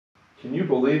Can you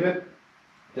believe it?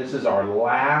 This is our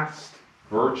last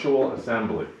virtual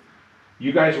assembly.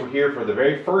 You guys were here for the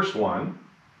very first one,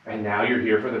 and now you're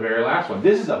here for the very last one.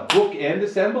 This is a bookend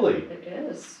assembly. It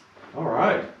is. All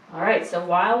right. All right, so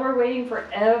while we're waiting for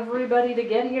everybody to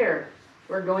get here,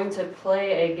 we're going to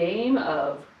play a game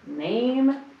of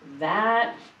Name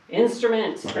That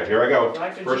Instrument. Okay, here I go.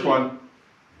 Dr. First G. one.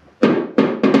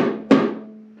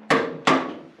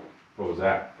 What was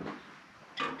that?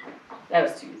 That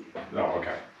was too easy. Oh,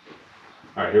 okay.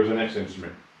 All right, here's the next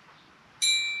instrument.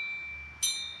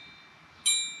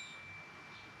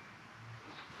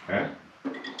 Okay.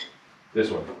 This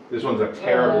one. This one's a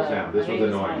terrible sound. This I one's hate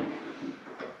annoying. one.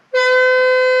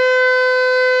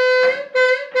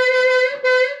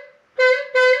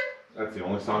 That's the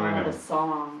only song I know. The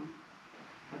song.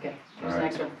 Okay, here's All the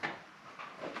right. next one.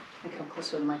 I come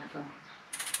closer to the microphone.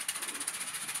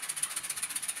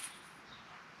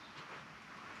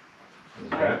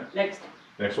 All Okay. right, next.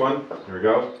 Next one. Here we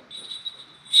go.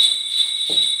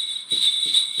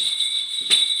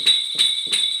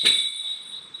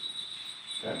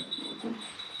 Okay.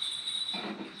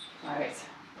 All right,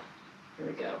 here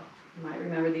we go. You might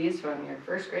remember these from your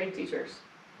first grade teachers.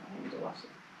 I need to watch it.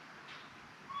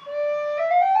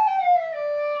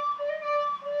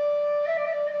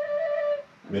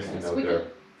 Missed a Kinda note squeaky. there.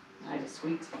 I just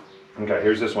squeaked. Okay,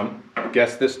 here's this one.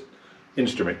 Guess this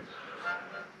instrument.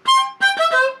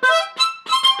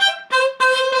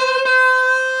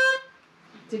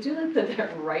 Did you like put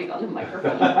that right on the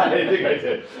microphone? I think I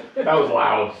did. That was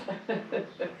loud.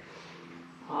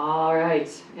 All right,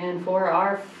 and for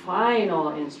our final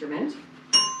instrument.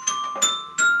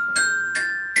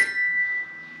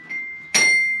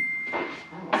 I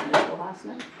almost missed the last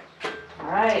note. All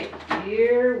right,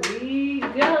 here we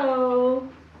go.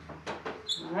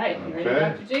 All right, you ready,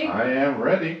 Dr. G? I am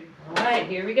ready. All right,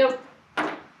 here we go.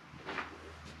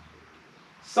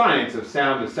 Science of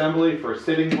Sound Assembly for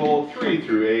Sitting Bull 3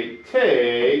 through 8.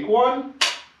 Take one.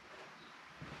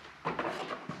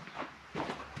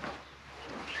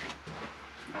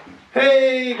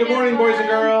 Hey, good morning, boys and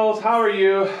girls. How are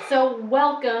you? So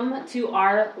welcome to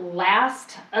our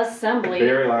last assembly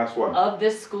Very last one. of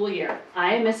this school year.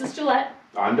 I am Mrs. Gillette,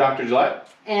 I'm Dr. Gillette.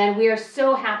 and we are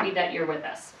so happy that you're with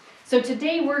us. So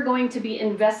today we're going to be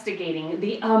investigating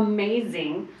the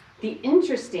amazing, the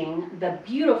interesting, the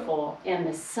beautiful, and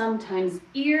the sometimes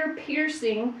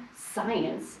ear-piercing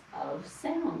science of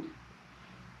sound.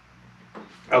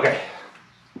 Okay.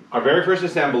 Our very first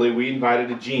assembly, we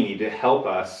invited a genie to help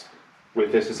us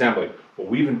with this assembly. Well,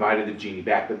 we've invited the genie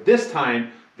back, but this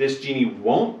time, this genie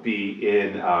won't be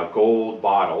in a gold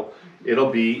bottle. It'll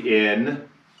be in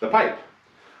the pipe.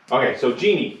 Okay, so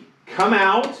genie, come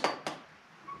out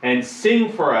and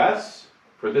sing for us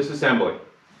for this assembly.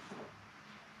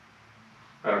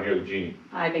 I don't hear the genie.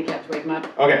 I think you have to wake him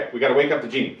up. Okay, we gotta wake up the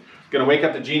genie. Gonna wake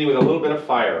up the genie with a little bit of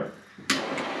fire.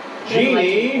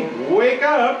 Genie, wake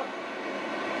up!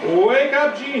 Wake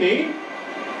up, Genie!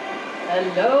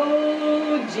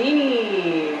 Hello,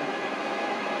 Genie.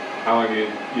 How long do you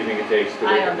think it takes to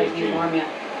I wake don't up this think he's genie? warm yet.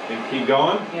 And keep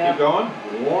going, Yep. keep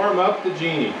going. Warm up the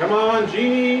genie. Come on,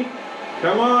 Genie.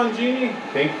 Come on, Genie.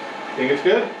 Think it's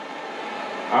good?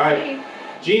 All right, Hey,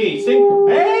 Genie, sing.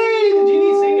 Hey, the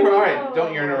genie's singing. All right,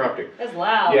 don't, you're interrupting. that's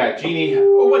loud. Yeah, Genie.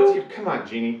 Oh, what's your? Come on,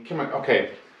 Genie. Come on.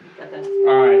 Okay. Got that.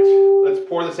 All right, let's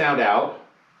pour the sound out.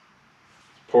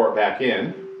 Pour it back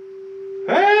in.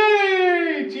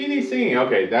 Hey, Genie singing.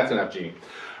 Okay, that's enough, Genie.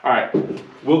 All right,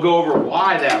 we'll go over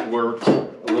why that worked a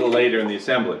little later in the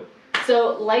assembly.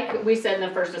 So, like we said in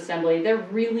the first assembly, there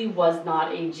really was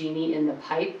not a genie in the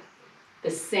pipe. The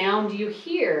sound you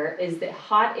hear is the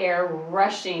hot air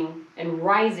rushing and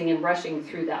rising and rushing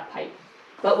through that pipe.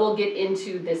 But we'll get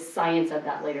into the science of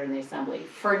that later in the assembly.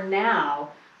 For now,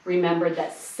 remember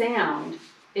that sound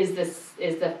is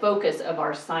the focus of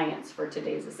our science for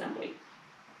today's assembly.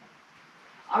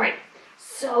 All right,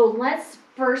 so let's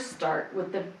first start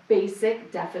with the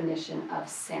basic definition of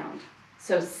sound.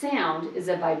 So sound is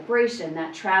a vibration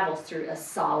that travels through a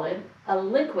solid, a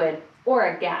liquid, or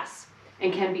a gas,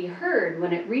 and can be heard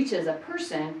when it reaches a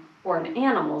person or an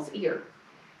animal's ear.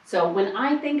 So when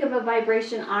I think of a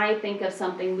vibration, I think of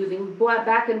something moving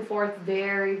back and forth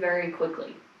very, very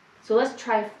quickly. So let's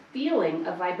try feeling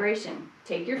a vibration.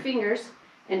 Take your fingers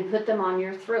and put them on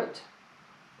your throat.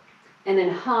 And then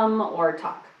hum or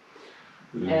talk.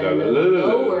 And the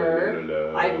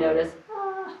lower, I've noticed,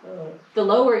 the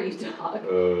lower you talk,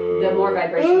 the more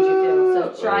vibrations you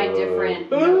feel. So try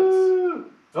different notes.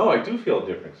 Oh, I do feel a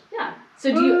difference. Yeah.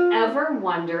 So do you ever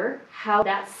wonder how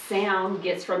that sound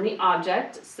gets from the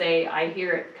object? Say I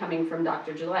hear it coming from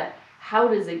Dr. Gillette. How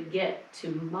does it get to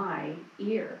my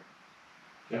ear?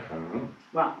 Yeah, I don't know.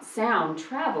 Well, sound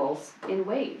travels in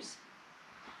waves.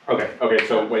 Okay,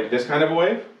 so wait, this kind of a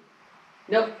wave?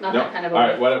 Nope, not No? that kind of a All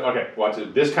right, wave. what, okay, watch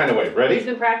it. This kind of wave. He's Ready?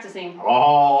 been practicing.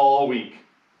 All week.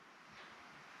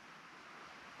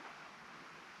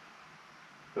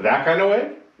 That kind of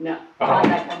wave? No, Oh. not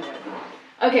that kind of wave.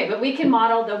 Okay, but we can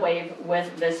model the wave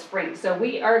with the spring. So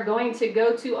we are going to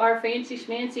go to our fancy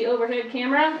schmancy overhead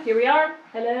camera. Here we are.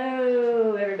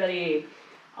 Hello, everybody.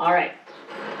 All right.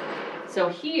 So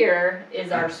here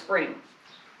is our spring.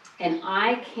 And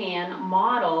I can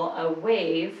model a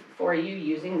wave for you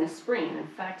using the spring. In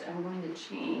fact, I'm going to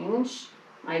change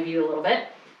my view a little bit.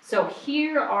 So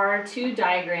here are two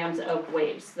diagrams of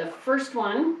waves. The first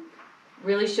one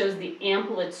really shows the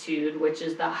amplitude, which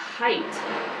is the height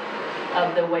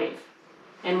of the wave.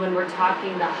 And when we're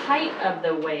talking the height of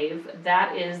the wave,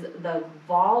 that is the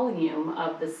volume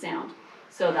of the sound.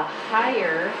 So the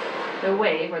higher the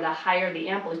wave, or the higher the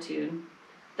amplitude,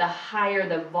 the higher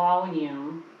the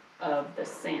volume of the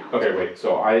sound. Okay, wait,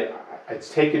 so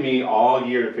it's taken me all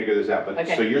year to figure this out, but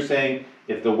Okay. so you're saying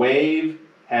if the wave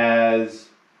has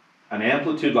an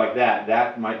amplitude like that,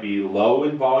 that might be low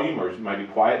in volume or it might be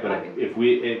quiet, but Might if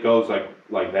it goes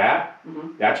like that,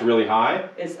 Mhm. that's really high?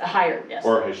 It's higher, yes.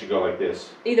 Or it should go like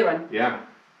this? Either one. Yeah.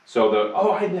 So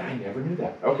I never knew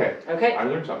that. Okay, Okay. I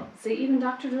learned something. See, even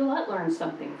Dr. Gillette learned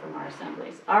something from our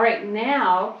assemblies. All right,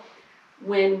 now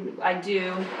when I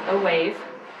do a wave,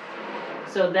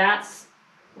 so that's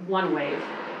one wave.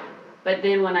 But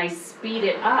then when I speed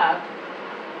it up,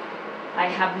 I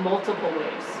have multiple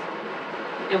waves.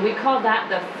 And we call that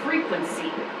the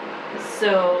frequency.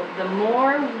 So the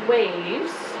more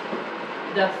waves,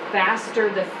 the faster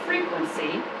the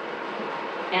frequency.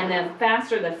 And the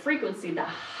faster the frequency, the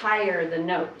higher the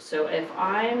note. So if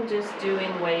I'm just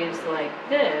doing waves like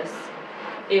this,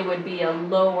 it would be a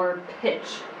lower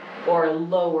pitch or a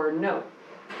lower note.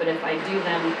 But if I do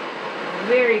them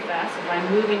very fast, if I'm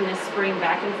moving this spring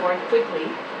back and forth quickly,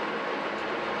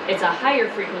 it's a higher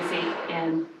frequency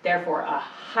and therefore a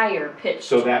higher pitch.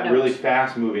 So that note. really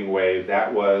fast moving wave,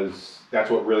 that's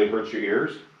what really hurts your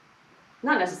ears?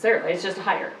 Not necessarily, it's just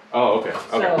higher. Oh, okay, okay.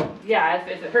 So yeah,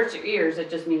 if it hurts your ears, it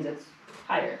just means it's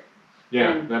higher.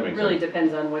 Yeah, And that makes it really sense.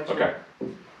 depends on what Okay.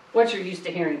 what you're used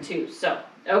to hearing too. So,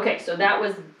 okay, so that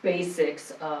was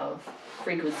basics of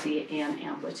frequency and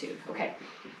amplitude. Okay,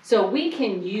 so we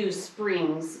can use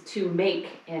springs to make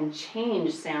and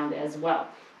change sound as well.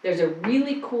 There's a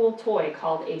really cool toy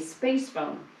called a space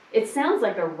phone. It sounds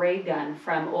like a ray gun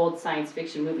from old science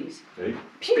fiction movies. Ready?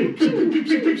 Pew, pew, pew,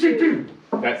 pew, pew, pew.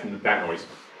 That's that noise.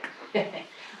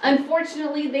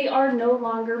 Unfortunately, they are no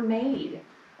longer made.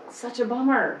 Such a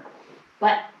bummer.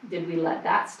 But did we let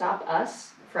that stop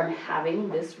us from having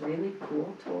this really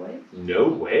cool toy? No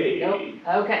way. Nope.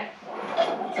 Okay.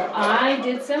 So I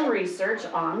did some research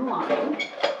online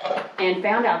and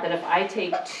found out that if I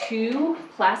take 2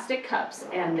 plastic cups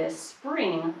and this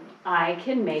spring, I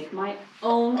can make my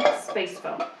own space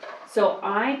phone. So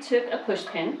I took a push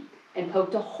pin and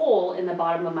poked a hole in the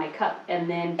bottom of my cup and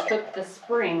then took the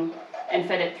spring and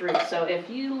fed it through. So if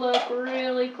you look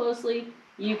really closely,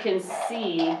 you can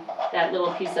see that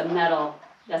little piece of metal.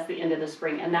 That's the end of the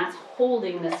spring, and that's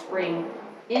holding the spring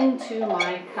into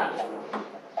my cup.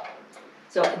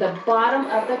 So the bottom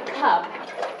of the cup,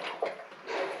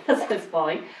 as it's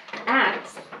falling,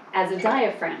 acts as a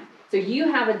diaphragm. So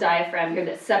you have a diaphragm here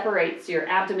that separates your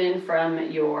abdomen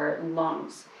from your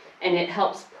lungs, and it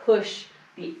helps push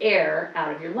the air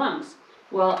out of your lungs.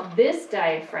 Well, this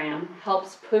diaphragm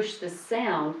helps push the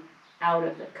sound out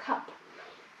of the cup.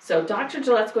 So Dr.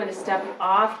 Gillette's going to step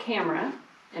off camera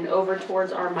and over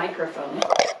towards our microphone.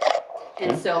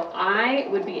 And so I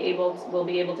will be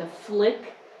able to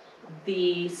flick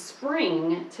the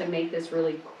spring to make this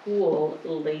really cool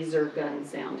laser gun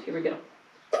sound. Here we go.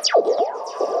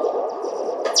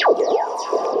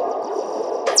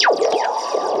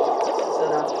 So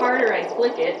the harder I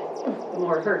flick it, the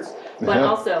more it hurts. But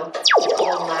also, the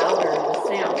louder the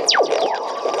sound.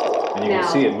 And you can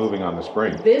see it moving on the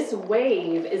spring. This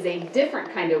wave is a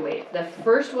different kind of wave. The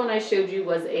first one I showed you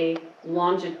was a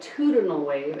longitudinal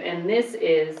wave, and this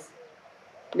is,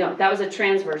 no, that was a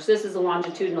transverse. This is a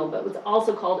longitudinal, but it's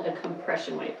also called a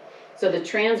compression wave. So the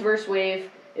transverse wave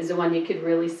is the one you could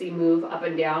really see move up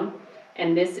and down,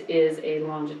 and this is a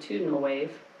longitudinal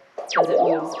wave because it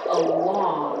moves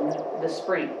along the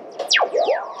spring.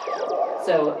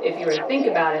 So if you were to think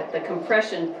about it, the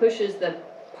compression pushes the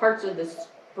parts of the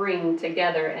spring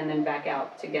together and then back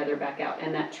out, together, back out,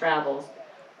 and that travels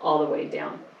all the way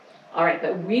down. All right,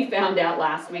 but we found out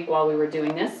last week while we were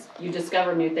doing this, you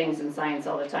discover new things in science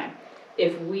all the time.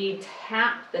 If we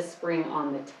tap the spring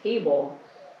on the table,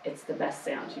 it's the best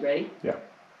sound. You ready? Yeah.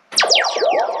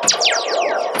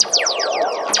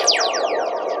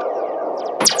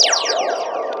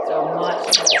 So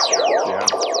much. Yeah.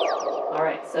 All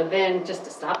right, so then just to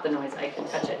stop the noise, I can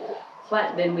touch it.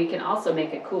 But then we can also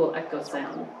make a cool echo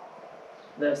sound.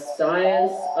 The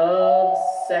science of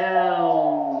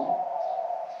sound.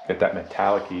 Get that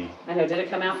metallic-y. I know, did it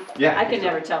come out? Yeah. I can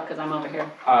never tell because I'm over here.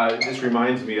 This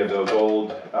reminds me of those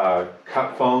old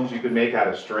cup phones you could make out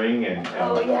of string and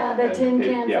Oh yeah, the tin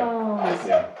can yeah. phones.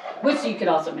 Yeah. Which you could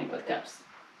also make with cups.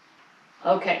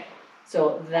 Okay,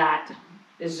 so that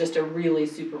is just a really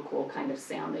super cool kind of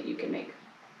sound that you can make.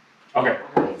 Okay,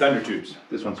 thunder tubes.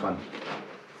 This one's fun.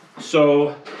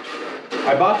 So,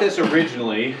 I bought this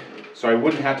originally so I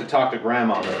wouldn't have to talk to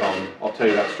Grandma on the phone. I'll tell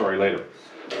you that story later.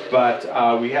 But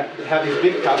we have these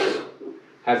big cups.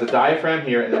 Has a diaphragm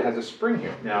here and it has a spring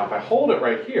here. Now, if I hold it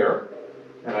right here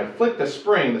and I flick the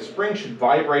spring should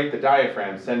vibrate the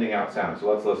diaphragm, sending out sound.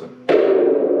 So let's listen.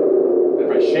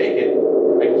 If I shake it,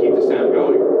 I can keep the sound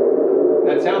going.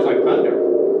 That sounds like thunder.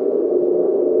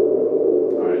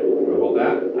 All right, you want to hold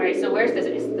that? All right, so where's this?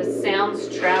 Is the sounds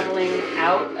traveling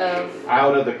out of?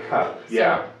 Out of the cup,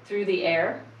 yeah. So through the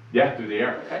air? Yeah, through the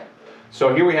air. Okay.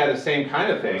 So here we had the same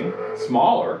kind of thing,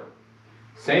 smaller,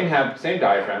 same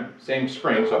diaphragm, same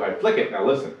spring. So if I flick it, now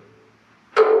listen.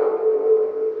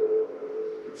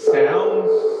 It sounds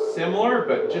similar,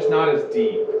 but just not as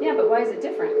deep. Yeah, but why is it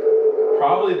different?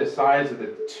 Probably the size of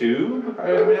the tube,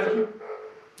 I would imagine.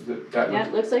 Is it that Yeah,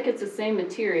 it looks like it's the same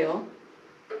material.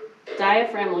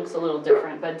 Diaphragm looks a little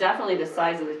different, but definitely the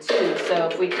size of the tube. So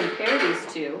if we compare these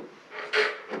two,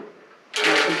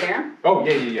 can I compare? Oh,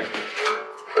 yeah.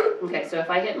 Okay, so if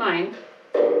I hit mine,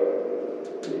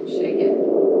 and shake it,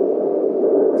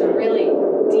 it's a really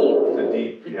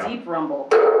It's a deep rumble.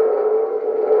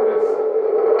 It's,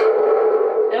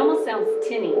 It almost sounds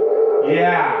tinny.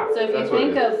 yeah. So if you that's what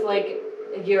think it is. of like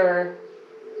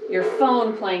your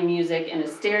phone playing music and a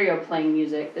stereo playing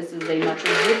music, this is a much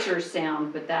richer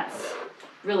sound, but that's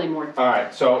really more. All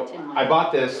right, so I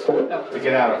bought this to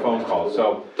get out of phone calls.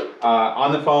 So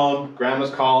on the phone,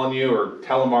 Grandma's calling you, or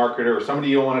telemarketer, or somebody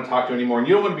you don't want to talk to anymore, and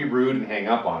you don't want to be rude and hang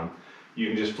up on them. You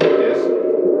can just flip this.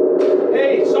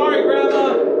 Hey, sorry,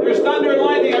 Grandma, there's thunder and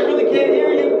lightning. I really can't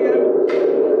hear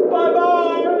you.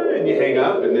 Bye-bye. And you hang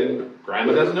up, and then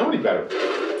Grandma doesn't know any better.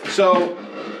 So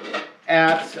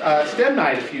at STEM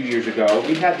night a few years ago,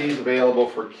 we had these available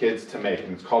for kids to make,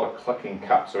 and it's called a clucking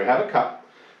cup. So we have a cup.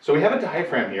 So we have a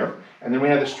diaphragm here, and then we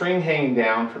have the string hanging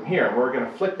down from here, and we're going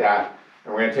to flick that,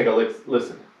 and we're going to take a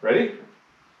listen. Ready?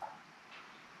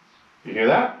 You hear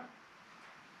that?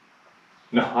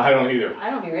 No, I don't either. I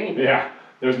don't hear anything. Yeah,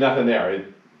 there's nothing there.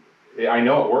 I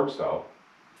know it works though.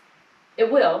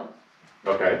 It will,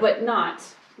 Okay. but not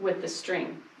with the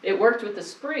string. It worked with the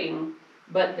spring,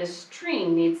 but the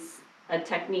string needs a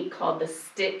technique called the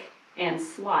stick and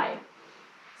slide.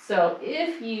 So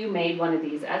if you made one of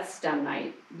these at STEM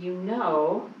night, you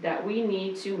know that we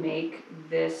need to make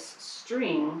this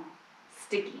string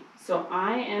sticky. So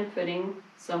I am putting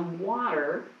some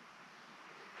water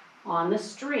on the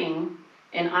string,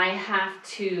 and I have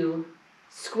to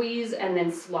squeeze and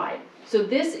then slide. So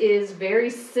this is very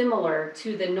similar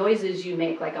to the noises you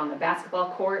make like on the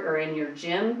basketball court or in your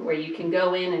gym, where you can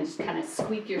go in and just kind of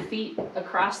squeak your feet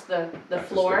across the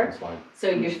floor. So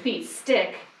your feet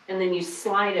stick, and then you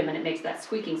slide them and it makes that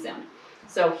squeaking sound.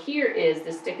 So here is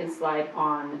the stick and slide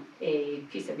on a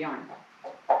piece of yarn.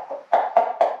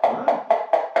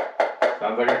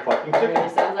 Sounds like a clucking It chicken. really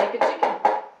sounds like a chicken.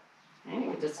 And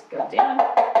you can just go down.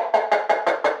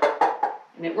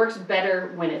 And it works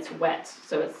better when it's wet,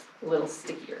 so it's a little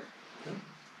stickier.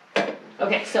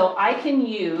 Okay, so I can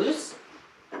use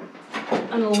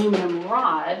an aluminum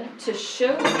rod to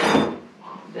show you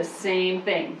the same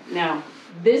thing. Now,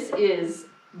 this is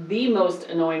the most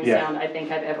annoying sound I think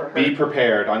I've ever heard. Be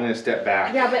prepared. I'm going to step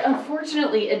back. Yeah, but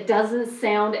unfortunately, it doesn't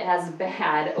sound as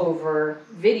bad over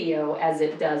video as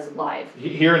it does live.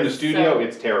 Here in the studio, So-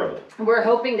 it's terrible. We're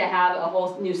hoping to have a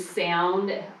whole new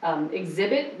sound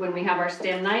exhibit when we have our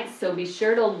STEM nights, so be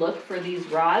sure to look for these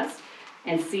rods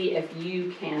and see if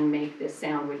you can make this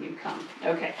sound when you come.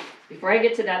 Okay, before I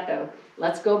get to that though,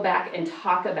 let's go back and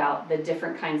talk about the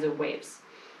different kinds of waves.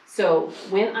 So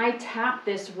when I tap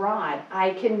this rod,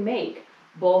 I can make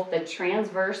both the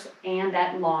transverse and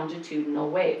that longitudinal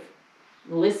wave.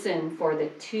 Listen for the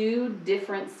two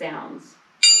different sounds.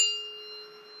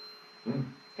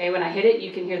 Okay, when I hit it,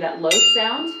 you can hear that low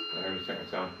sound I heard a second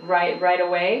sound. right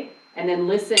away, and then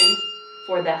listen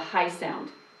for the high sound.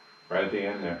 Right at the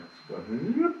end there.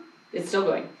 Go, It's still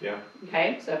going. yeah.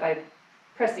 Okay, so if I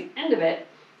press the end of it,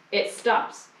 it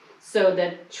stops. So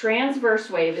the transverse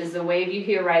wave is the wave you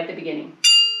hear right at the beginning.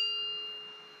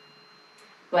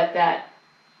 But that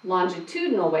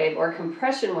longitudinal wave or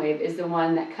compression wave is the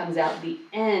one that comes out the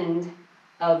end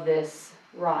of this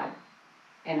rod.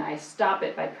 And I stop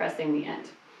it by pressing the end.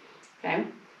 Okay?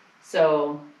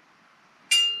 So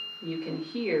you can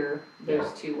hear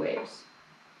those two waves.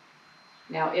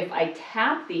 Now if I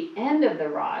tap the end of the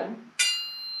rod,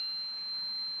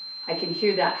 I can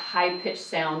hear that high-pitched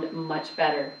sound much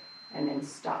better and then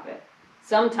stop it.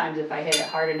 Sometimes if I hit it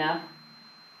hard enough,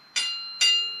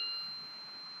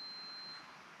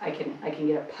 I can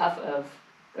get a puff of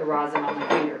the rosin on my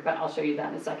finger, but I'll show you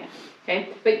that in a second. Okay,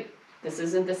 but this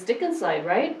isn't the stick and slide,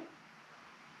 right?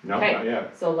 No, Okay, not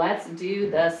yet. so let's do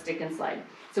the stick and slide.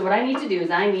 So what I need to do is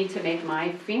I need to make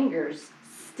my fingers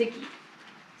sticky.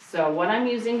 So what I'm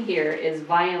using here is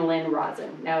violin rosin.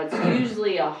 Now it's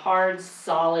usually a hard,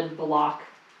 solid block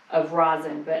of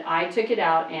rosin, but I took it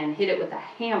out and hit it with a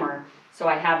hammer, so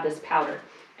I have this powder.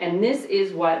 And this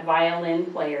is what violin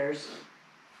players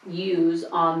use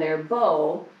on their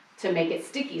bow to make it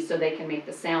sticky so they can make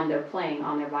the sound they're playing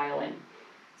on their violin.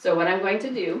 So what I'm going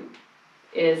to do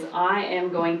is I am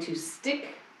going to stick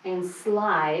and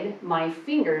slide my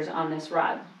fingers on this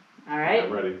rod. All right?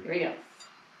 I'm ready. Here we go.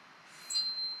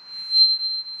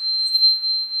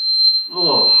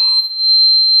 Oh.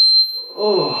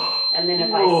 Oh. And then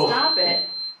if I stop it,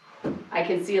 I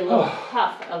can see a little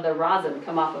puff of the rosin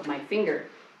come off of my finger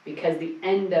because the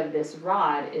end of this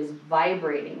rod is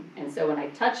vibrating. And so when I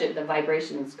touch it, the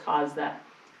vibrations cause that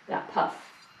puff.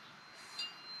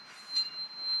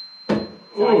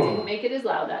 So I didn't make it as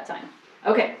loud that time.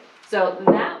 Okay, so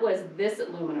that was this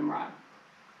aluminum rod.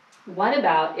 What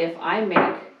about if I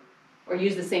make or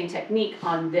use the same technique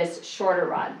on this shorter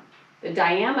rod? The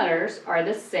diameters are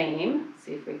the same. Let's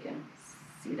see if we can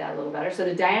see that a little better. So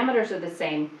the diameters are the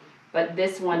same, but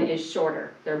this one is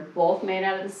shorter. They're both made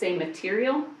out of the same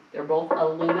material. They're both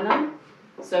aluminum.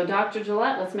 So Dr.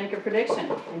 Gillette, let's make a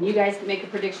prediction. And you guys can make a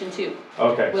prediction too.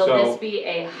 Okay, Will so this be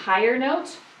a higher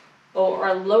note or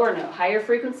a lower note? Higher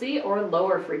frequency or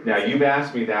lower frequency? now you've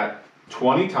asked me that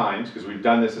 20 times, because we've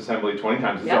done this assembly 20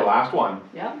 times. This is Yep. the last one.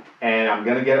 Yep. And I'm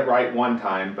gonna get it right one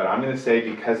time, but I'm gonna say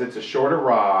because it's a shorter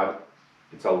rod,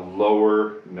 it's a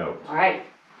lower note. All right.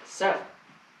 So,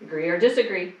 agree or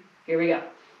disagree? Here we go.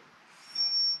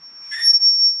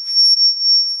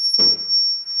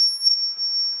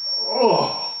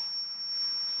 Oh,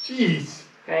 jeez.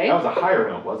 Okay. That was a higher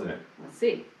note, wasn't it? Let's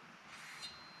see.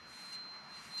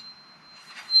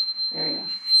 There we go.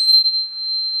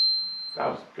 That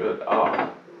was good.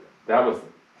 Oh,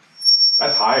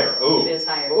 that's higher. Oh. It is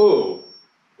higher. Oh.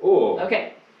 Oh.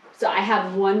 Okay. So I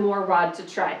have one more rod to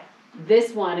try.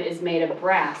 This one is made of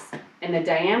brass and the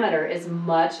diameter is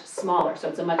much smaller. So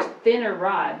it's a much thinner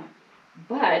rod,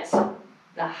 but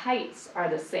the heights are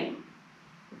the same.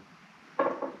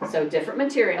 So different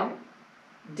material,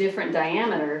 different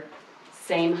diameter,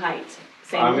 same height,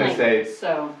 same I'm gonna length. say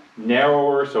So,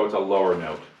 narrower, so it's a lower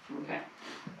note. okay.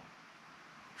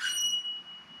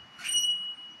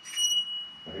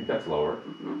 I think that's lower.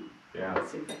 Mm-hmm. Yeah.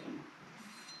 Let's see if I can.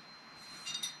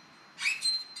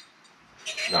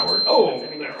 Not working. Oh, There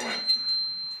we there go. it went.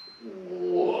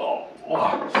 Whoa.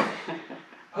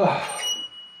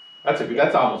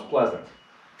 That's almost pleasant.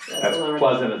 That's a lower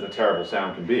pleasant as a terrible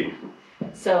sound can be.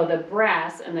 So the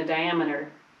brass and the diameter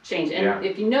change. And Yeah.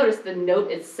 if you notice, the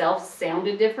note itself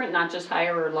sounded different, not just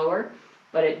higher or lower,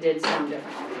 but it did sound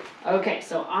different. Okay,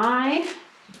 so I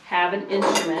have an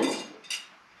instrument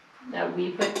that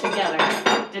we put together.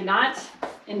 Did not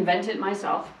invent it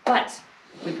myself, but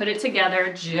we put it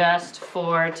together just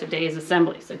for today's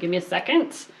assembly. So give me a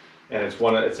second. And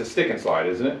it's a stick and slide,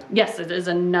 isn't it? Yes, it is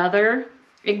another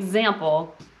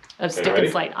example of stick ready?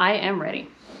 and slide. I am ready.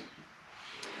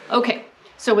 Okay,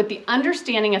 so with the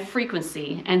understanding of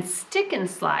frequency and stick and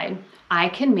slide, I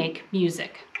can make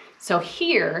music. So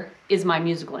here is my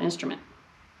musical instrument.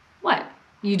 What?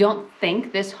 You don't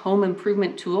think this home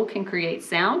improvement tool can create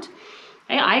sound?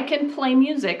 Hey, I can play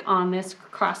music on this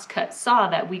crosscut saw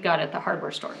that we got at the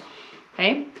hardware store.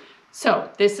 Okay, so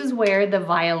this is where the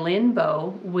violin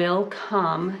bow will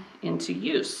come into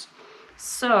use.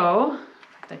 So,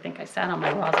 I think I sat on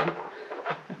my rosin.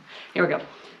 Here we go.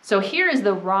 So here is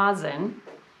the rosin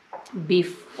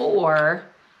before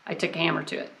I took a hammer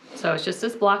to it. So it's just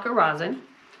this block of rosin,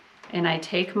 and I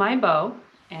take my bow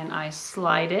and I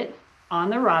slide it on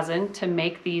the rosin to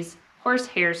make these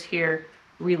horsehairs here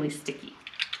really sticky.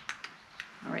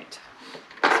 All right,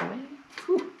 this way.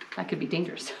 Whew, that could be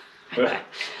dangerous.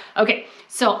 Okay,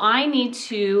 so I need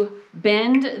to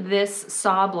bend this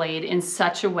saw blade in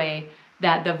such a way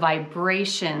that the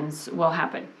vibrations will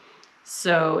happen.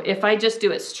 So if I just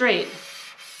do it straight,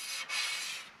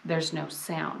 there's no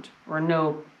sound or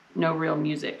no real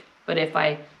music. But if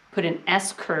I put an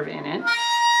S curve in it,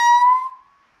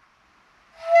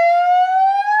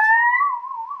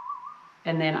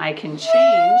 and then I can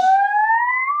change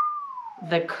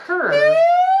the curve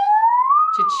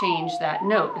to change that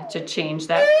note, to change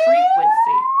that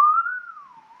frequency.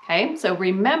 Okay, so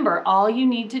remember, all you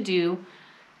need to do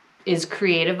is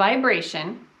create a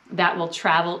vibration that will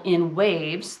travel in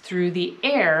waves through the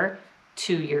air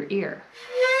to your ear.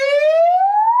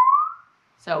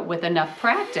 So with enough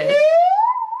practice,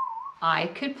 I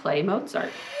could play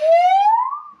Mozart.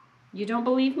 You don't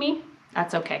believe me?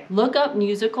 That's okay. Look up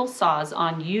musical saws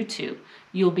on YouTube.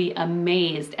 You'll be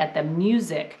amazed at the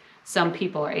music some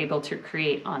people are able to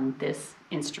create on this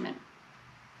instrument.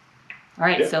 All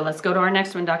right, so let's go to our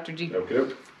next one, Dr. G.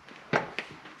 Okay.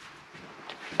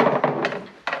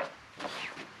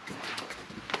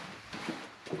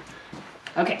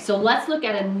 Okay, so let's look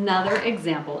at another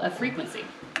example of frequency.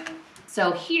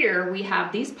 So here we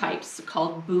have these pipes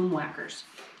called boom whackers.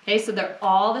 Okay, so they're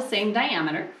all the same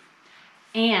diameter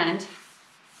and,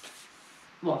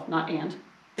 well, not and,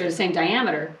 they're the same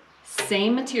diameter,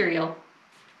 same material,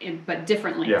 but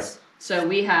different lengths. Yes. So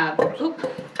we have,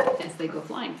 as they go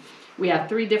flying, we have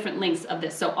 3 different lengths of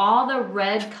this. So all the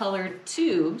red colored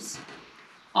tubes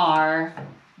are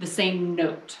the same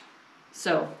note.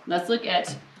 So let's look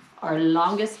at our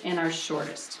longest and our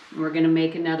shortest. We're gonna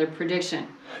make another prediction.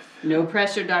 No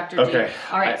pressure, Dr. D. Okay.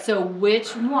 All right, so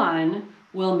which one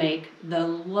will make the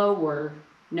lower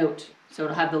note? So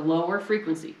it'll have the lower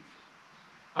frequency.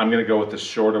 I'm gonna go with the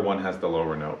shorter one has the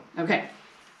lower note. Okay,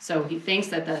 so he thinks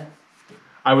that the,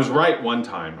 I was right one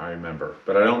time, I remember,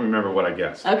 but I don't remember what I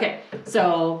guessed. okay,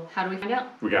 so how do we find out?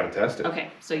 We gotta test it.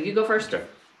 Okay, so you go first. Okay.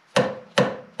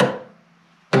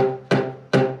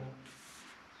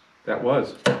 That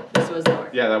was. This was lower.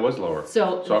 Yeah, that was lower.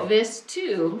 So this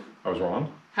tube I was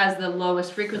wrong? has the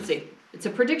lowest frequency. It's a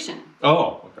prediction.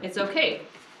 Oh, okay. It's okay.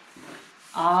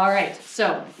 All right,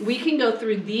 so we can go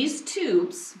through these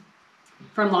tubes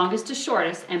from longest to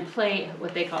shortest and play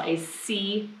what they call a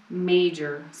C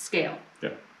major scale.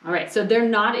 Yeah. All right, so they're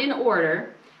not in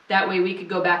order. That way we could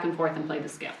go back and forth and play the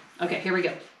scale. Okay, here we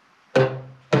go.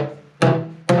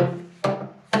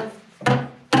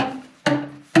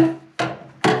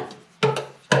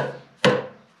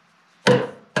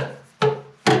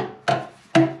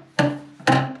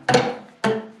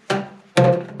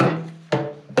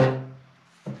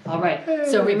 All right,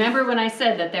 so remember when I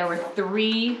said that there were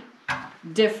 3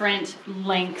 different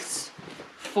lengths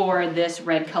for this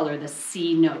red color, the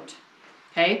C note.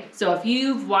 Okay, so if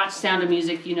you've watched Sound of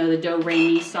Music, you know the Do Re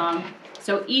Mi song.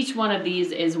 So each one of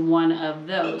these is one of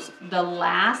those. The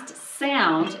last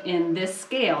sound in this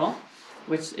scale,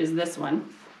 which is this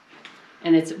one,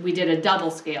 and we did a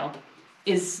double scale,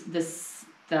 is it's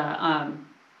a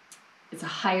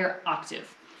higher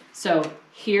octave. So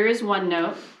here is one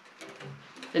note.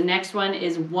 The next one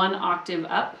is 1 octave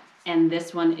up, and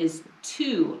this one is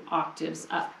 2 octaves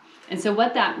up. And so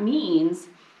what that means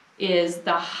is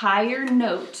the higher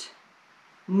note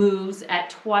moves at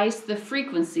twice the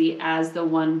frequency as the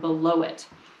one below it.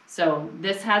 So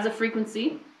this has a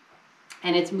frequency,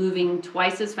 and it's moving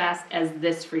twice as fast as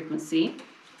this frequency.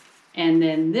 And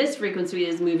then this frequency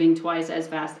is moving twice as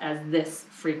fast as this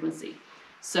frequency.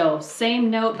 So same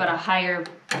note, but a higher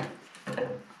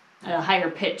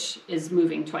pitch is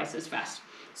moving twice as fast.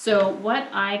 So what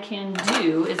I can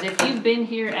do is, if you've been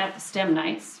here at the STEM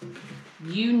nights,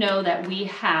 you know that we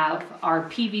have our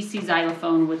PVC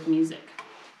xylophone with music.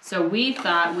 So we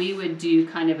thought we would do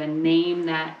kind of a name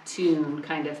that tune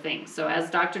kind of thing. So as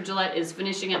Dr. Gillette is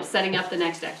finishing up, setting up the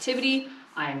next activity,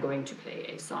 I am going to play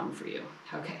a song for you.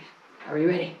 Okay, are we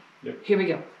ready? Yep. Here we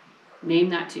go. Name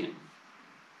that tune.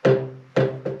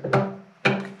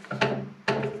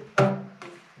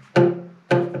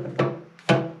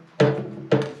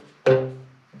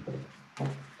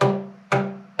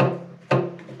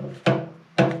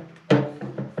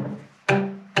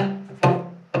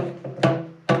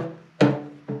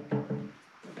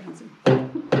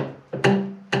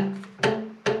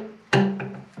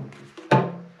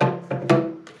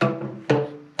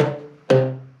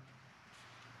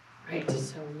 Right,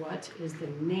 so what is the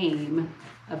name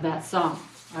of that song?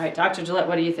 All right, Dr. Gillette,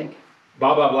 what do you think?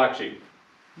 Baba Black Sheep.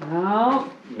 No,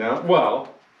 No?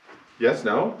 Well, yes,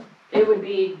 no? it would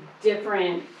be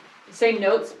different, same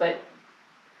notes, but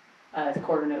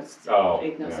quarter notes, Oh,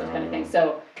 eighth notes, yeah, that kind of thing. no.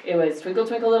 So it was Twinkle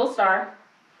Twinkle Little Star,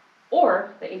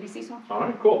 or the ABC song. All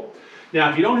right, cool. Now,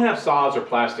 if you don't have saws or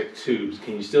plastic tubes,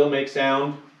 can you still make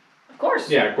sound? Of course.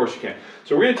 Yeah, of course you can.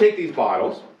 So we're gonna take these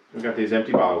bottles, we've got these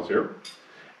empty bottles here.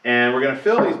 And we're going to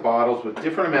fill these bottles with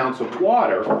different amounts of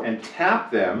water and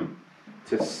tap them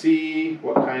to see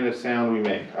what kind of sound we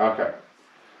make. Okay.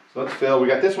 So let's fill, we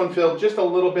got this one filled just a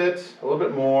little bit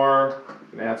more.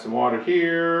 Gonna add some water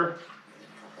here.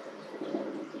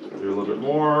 Do a little bit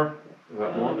more. Is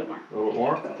that more? A little bit more. A little bit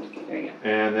more. There you go.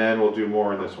 And then we'll do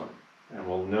more in this one. And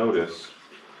we'll notice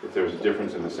if there's a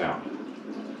difference in the sound.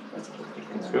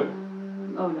 That's good.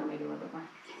 Oh no, maybe a little bit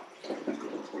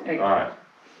more. There you go. All right.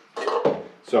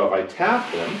 So if I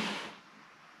tap them,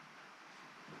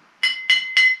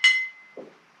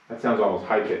 that sounds almost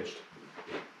high pitched.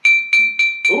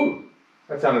 Ooh,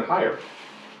 that sounded higher.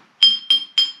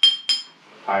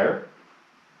 Higher.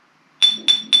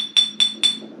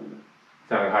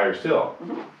 Sounded higher still.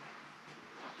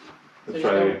 Let's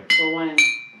try that again. Go one.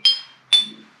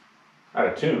 Out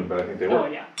of tune, but I think they Oh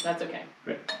work. yeah, that's okay.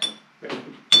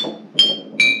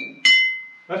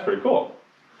 That's pretty cool.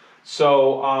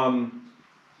 So,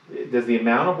 does the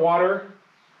amount of water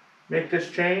make this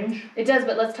change? It does,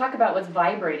 but let's talk about what's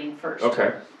vibrating first.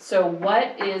 Okay. So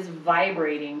what is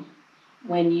vibrating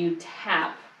when you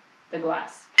tap the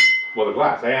glass? Well, the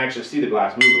glass. I actually see the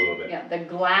glass move a little bit. Yeah, the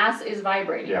glass is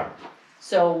vibrating. Yeah.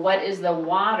 So what is the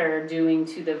water doing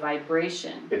to the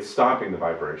vibration? It's stopping the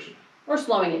vibration. Or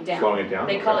slowing it down. Slowing it down,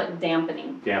 They call okay. it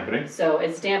dampening. Dampening. So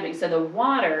it's dampening. So the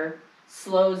water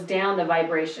slows down the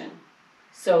vibration.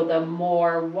 So the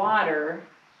more water,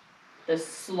 the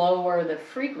slower the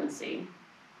frequency.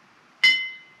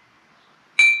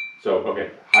 So,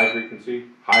 okay, high frequency,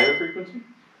 higher frequency?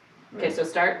 Okay, so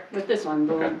start with this one,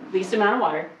 the Okay. least amount of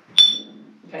water.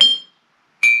 Okay.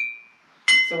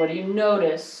 So what do you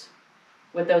notice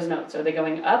with those notes? Are they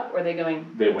going up or are they going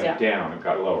down? They went down and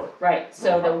got lower. Right,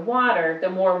 so the water, the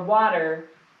more water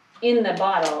in the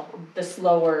bottle, the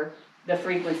slower the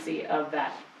frequency of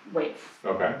that wave,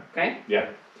 Okay, okay? yeah.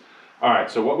 All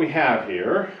right, so what we have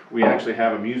here, we actually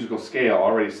have a musical scale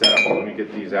already set up. So let me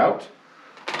get these out.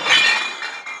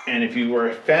 And if you were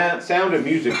a Sound of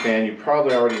Music fan, you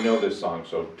probably already know this song.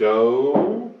 So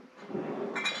Do,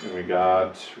 and we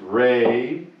got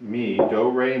Re, Mi, Do,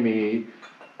 Re, Mi,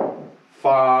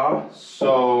 Fa,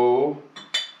 So,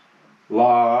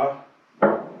 La,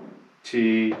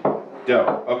 Ti, Do.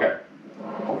 Okay.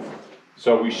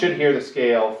 So we should hear the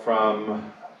scale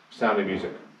from Sound of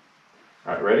Music.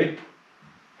 All right, ready?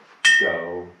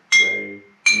 Do, Re,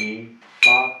 Mi,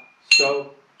 Fa,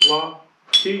 So, La,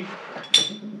 Ti,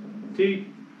 Ti,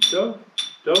 Do,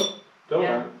 Do, Do.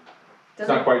 Yeah. It's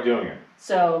not quite doing it.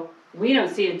 So we don't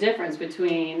see a difference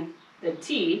between the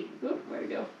T, oop, where'd it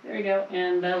go? There we go,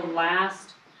 and the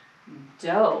last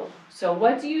Do. So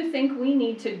what do you think we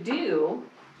need to do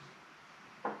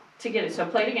to get it? So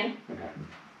play it again. Okay.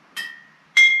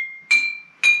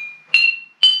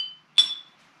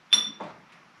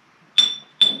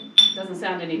 Doesn't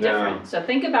sound any No. different. So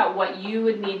think about what you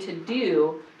would need to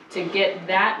do to get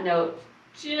that note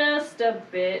just a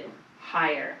bit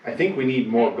higher. I think we need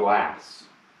more glass.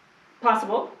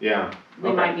 Possible. Yeah. We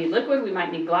Okay. might need liquid, we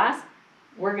might need glass.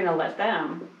 We're gonna let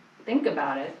them think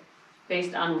about it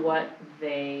based on what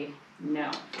they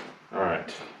know. All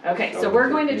right. Okay, so So we're is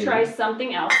it going to try me?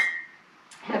 something else.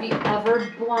 Have you ever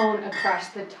blown across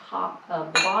the top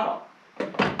of the bottle?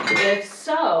 If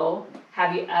so,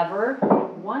 have you ever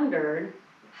wondered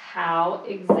how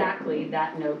exactly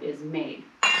that note is made?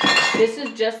 This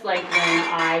is just like when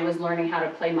I was learning how to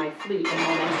play my flute in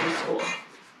elementary school.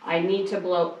 I need to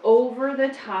blow over the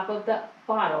top of the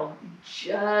bottle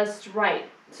just right.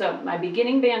 So my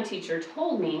beginning band teacher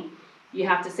told me you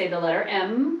have to say the letter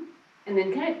M and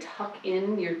then kind of tuck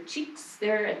in your cheeks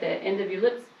there at the end of your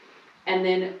lips and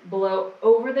then blow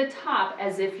over the top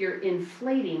as if you're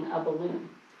inflating a balloon.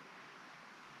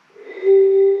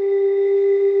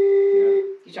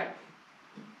 You try.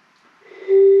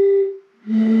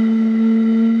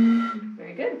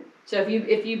 Very good. So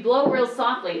if you blow real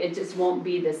softly, it just won't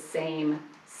be the same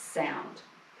sound.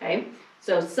 Okay?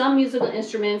 So some musical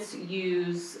instruments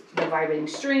use the vibrating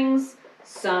strings,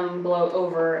 some blow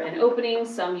over an opening,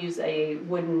 some use a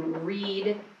wooden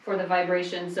reed for the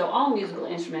vibration. So all musical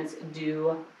instruments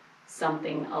do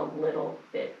something a little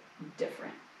bit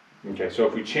different. Okay, so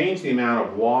if we change the amount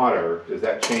of water, does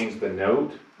that change the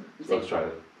note? So let's try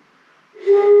this.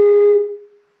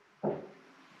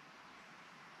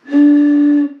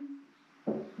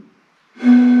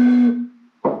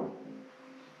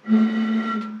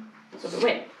 So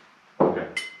wait. Okay.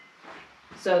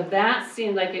 So that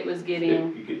seemed like it was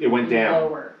getting It went down.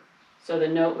 lower. So the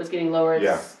note was getting lower.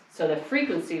 Yeah. So the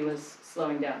frequency was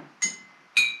slowing down.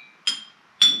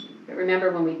 But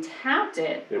remember when we tapped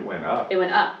it, It went up. it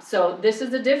went up. So this is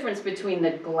the difference between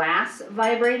the glass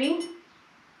vibrating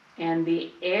and the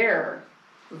air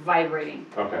vibrating.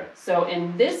 Okay. So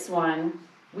in this one,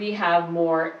 we have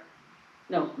more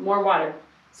water.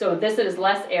 So this is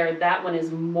less air, that one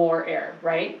is more air,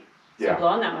 right? So Yeah. blow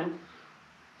on that one.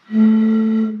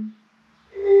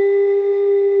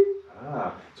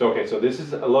 So okay, so this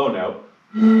is a low note,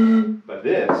 but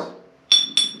this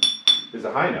is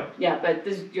a high note. Yeah, but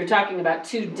this, you're talking about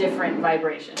two different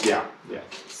vibrations. Yeah.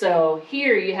 So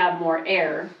here you have more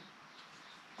air,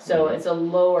 so it's a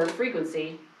lower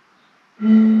frequency.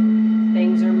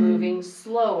 Things are moving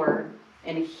slower,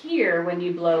 and here when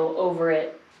you blow over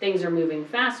it, things are moving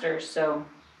faster, so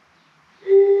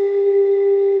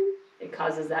it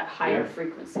causes that higher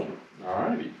frequency.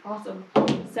 Alrighty. Awesome.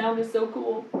 Sound is so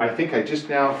cool. I think I just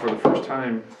now, for the first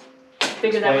time,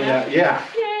 Figure that one out? Yeah.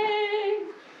 Yay!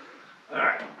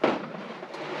 Alright.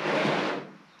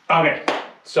 Okay,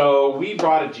 so we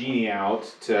brought a genie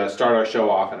out to start our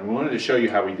show off, and we wanted to show you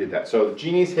how we did that. So the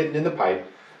genie's hidden in the pipe.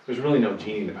 There's really no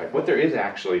genie in the pipe. What there is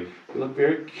actually, if you look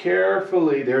very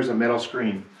carefully, there's a metal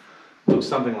screen. It looks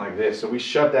something like this. So we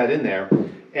shoved that in there,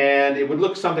 and it would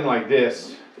look something like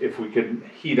this if we could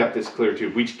heat up this clear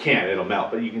tube. We can't, it'll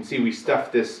melt, but you can see we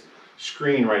stuffed this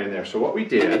screen right in there. So what we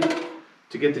did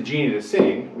to get the genie to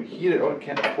sing, we heated, I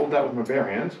can't hold that with my bare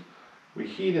hands. We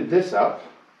heated this up,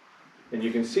 and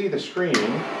you can see the screen. See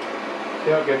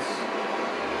how it gets,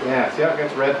 see how it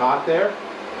gets red hot there?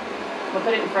 We'll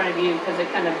put it in front of you because it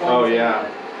kind of blends Oh in yeah.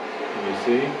 with it.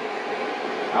 Can you see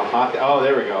how hot? Oh,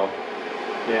 there we go.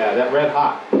 Yeah, that red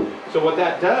hot. So what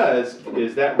that does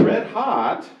is that red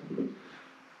hot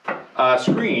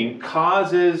screen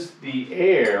causes the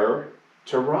air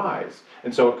to rise.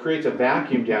 And so it creates a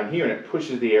vacuum down here and it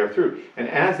pushes the air through. And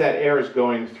as that air is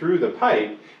going through the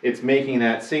pipe, it's making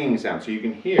that singing sound. So you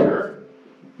can hear,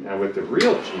 now with the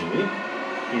real genie,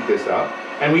 heat this up.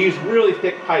 And we use really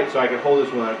thick pipe so I can hold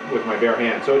this with my bare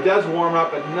hand. So it does warm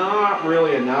up, but not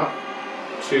really enough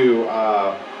to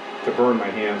burn my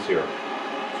hands here.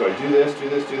 So I do this, do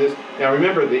this, do this. Now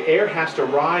remember, the air has to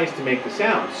rise to make the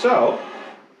sound. So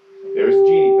there's the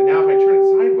genie. But now if I turn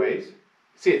it sideways,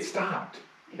 see it stopped.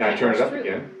 Now I turn it up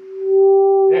again.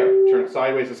 There, turn it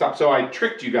sideways and stop. So I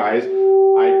tricked you guys.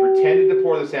 I pretended to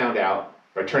pour the sound out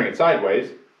by turning it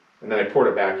sideways, and then I poured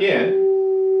it back in,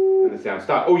 and the sound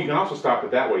stopped. Oh, you can also stop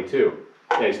it that way too.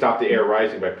 Yeah, you stop the air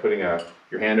rising by putting your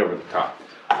hand over the top.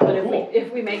 But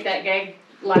if we make that gag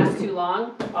last too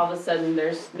long, all of a sudden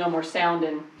there's no more sound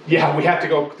and... Yeah, we have to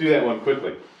go through that one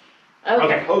quickly.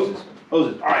 Okay, hoses.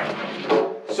 All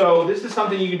right. So this is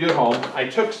something you can do at home. I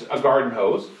took a garden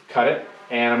hose, cut it,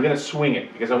 and I'm going to swing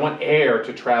it because I want air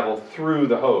to travel through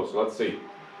the hose. So let's see. Here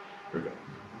we go.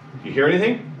 Do you hear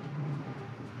anything?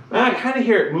 I kind of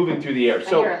hear it moving through the air. I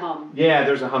hear a hum. Yeah,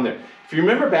 there's a hum there. If you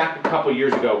remember back a couple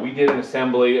years ago, we did an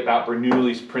assembly about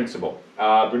Bernoulli's principle.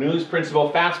 Bernoulli's principle,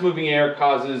 fast moving air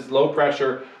causes low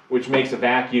pressure, which makes a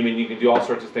vacuum, and you can do all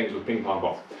sorts of things with ping pong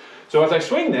balls. So as I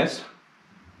swing this,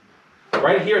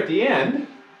 right here at the end,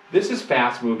 this is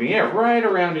fast moving air, right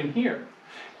around in here.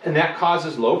 And that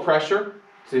causes low pressure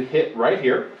to hit right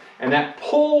here, and that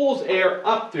pulls air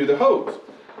up through the hose.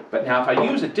 But now if I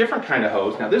use a different kind of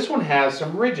hose, now this one has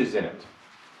some ridges in it.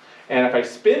 And if I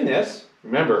spin this,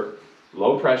 remember,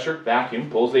 low pressure, vacuum,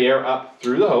 pulls the air up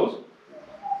through the hose.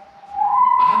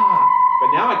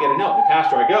 But now I get a note. The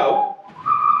faster I go,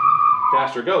 the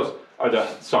faster it goes.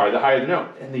 The higher the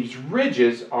note. And these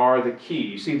ridges are the key.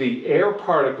 You see the air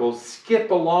particles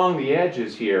skip along the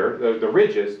edges here, the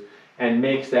ridges, and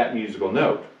makes that musical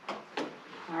note.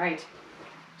 All right.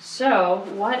 So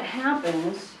what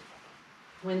happens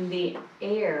when the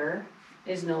air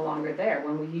is no longer there,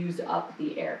 when we use up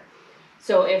the air?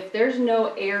 So if there's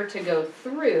no air to go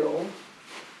through,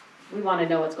 we want to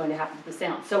know what's going to happen to the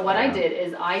sound. So what I did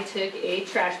is I took a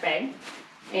trash bag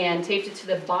and taped it to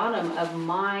the bottom of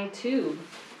my tube,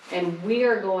 and we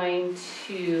are going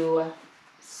to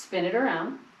spin it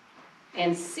around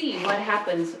and see what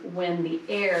happens when the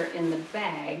air in the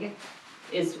bag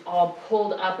is all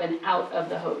pulled up and out of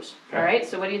the hose. Okay. All right,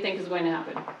 so what do you think is going to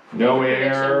happen? No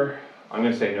air. I'm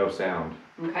going to say no sound.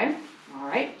 Okay, all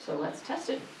right, so let's test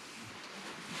it.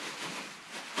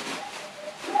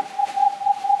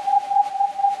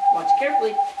 Watch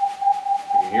carefully. You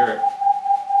can hear it.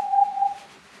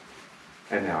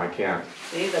 And now I can't.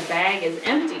 See, the bag is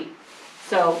empty.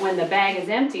 So when the bag is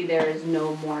empty, there is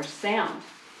no more sound.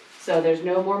 So there's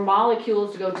no more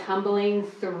molecules to go tumbling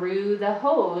through the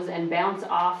hose and bounce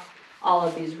off all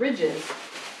of these ridges.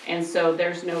 And so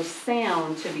there's no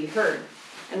sound to be heard.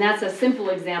 And that's a simple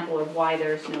example of why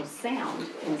there's no sound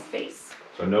in space.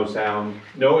 So no sound,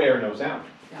 no air, no sound.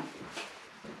 Yeah.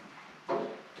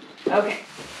 Okay,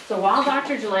 so while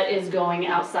Dr. Gillette is going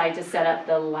outside to set up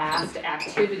the last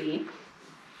activity,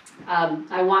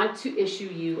 I want to issue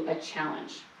you a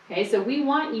challenge. Okay, so we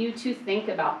want you to think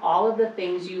about all of the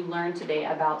things you learned today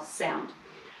about sound,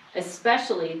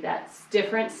 especially that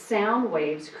different sound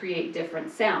waves create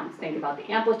different sounds. Think about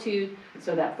the amplitude,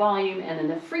 so that volume, and then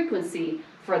the frequency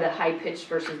for the high pitch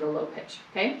versus the low pitch.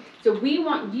 Okay, so we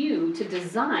want you to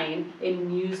design a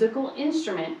musical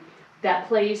instrument that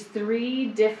plays 3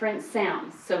 different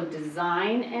sounds. So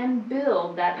design and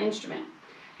build that instrument.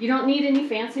 You don't need any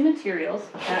fancy materials.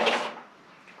 If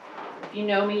you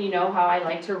know me, you know how I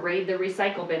like to raid the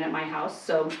recycle bin at my house.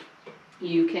 So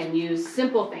you can use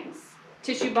simple things.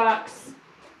 Tissue box,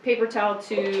 paper towel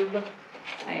tube,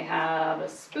 I have a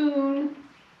spoon,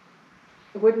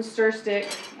 a wooden stir stick,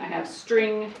 I have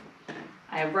string,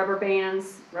 I have rubber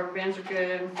bands. Rubber bands are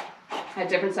good. I have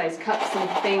different size cups and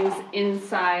things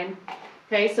inside.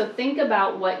 Okay, so think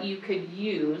about what you could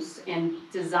use and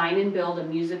design and build a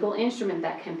musical instrument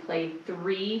that can play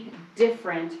 3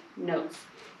 different notes.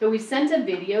 So we sent a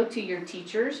video to your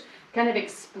teachers, kind of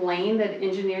explain the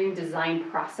engineering design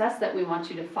process that we want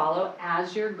you to follow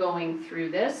as you're going through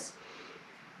this.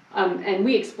 And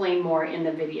we explain more in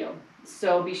the video.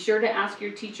 So be sure to ask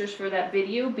your teachers for that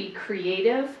video. Be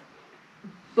creative.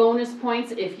 Bonus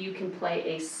points if you can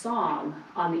play a song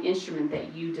on the instrument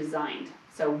that you designed.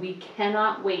 So we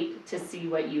cannot wait to see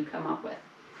what you come up with.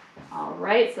 All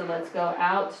right, so let's go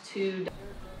out to Dr.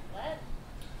 Gillette.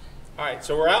 All right,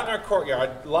 so we're out in our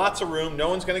courtyard, lots of room, no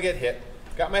one's gonna get hit.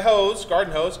 Got my hose,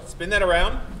 garden hose, spin that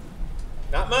around.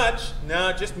 Not much,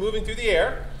 no, just moving through the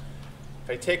air. If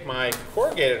I take my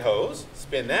corrugated hose,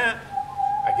 spin that,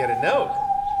 I get a note.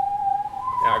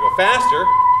 Now I go faster,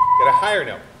 get a higher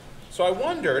note. So I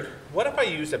wondered, what if I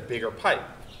used a bigger pipe?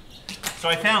 So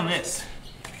I found this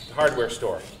at the hardware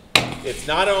store. It's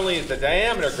not only the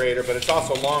diameter greater, but it's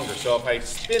also longer. So if I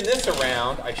spin this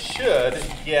around, I should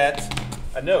get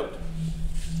a note.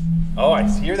 Oh, I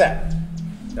hear that.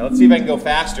 Now let's see if I can go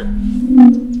faster.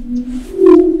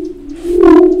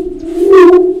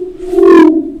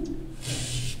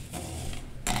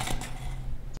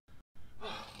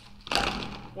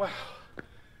 Wow,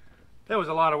 that was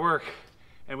a lot of work,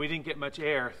 and we didn't get much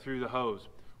air through the hose.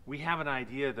 We have an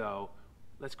idea though.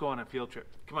 Let's go on a field trip.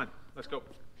 Come on, let's go.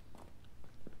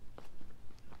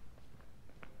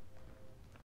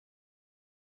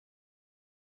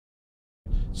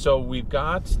 So we've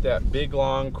got that big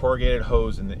long corrugated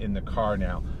hose in the car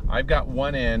now. I've got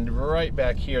one end right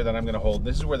back here that I'm going to hold.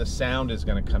 This is where the sound is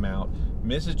going to come out.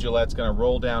 Mrs. Gillette's going to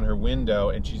roll down her window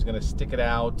and she's going to stick it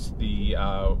out the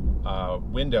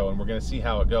window, and we're going to see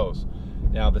how it goes.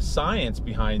 Now the science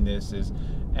behind this is,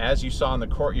 as you saw in the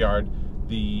courtyard,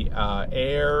 the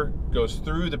air goes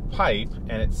through the pipe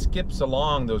and it skips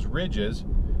along those ridges.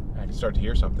 I can start to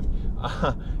hear something.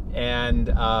 And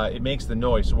it makes the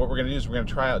noise. So what we're going to do is we're going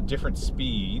to try out different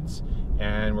speeds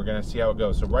and we're going to see how it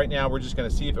goes. So right now we're just going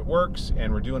to see if it works,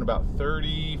 and we're doing about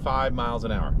 35 miles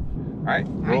an hour. All right,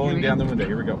 rolling down the window.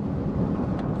 Here we go.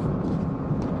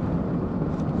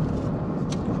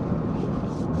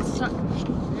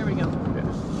 There we go. Yeah.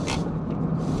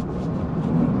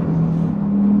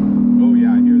 Oh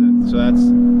yeah, I hear that. So that's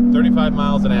 35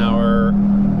 miles an hour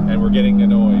and we're getting a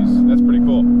noise. That's pretty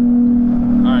cool.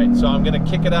 All right, so I'm going to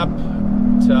kick it up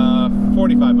to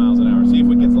 45 miles an hour, see if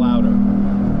it gets louder.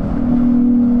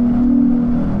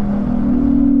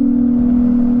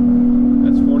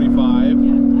 That's 45. Yeah, I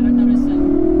don't notice it.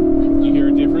 You hear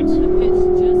a difference? The pitch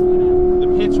just went up. The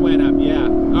pitch went up, yeah.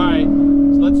 All right,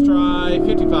 so let's try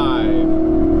 55.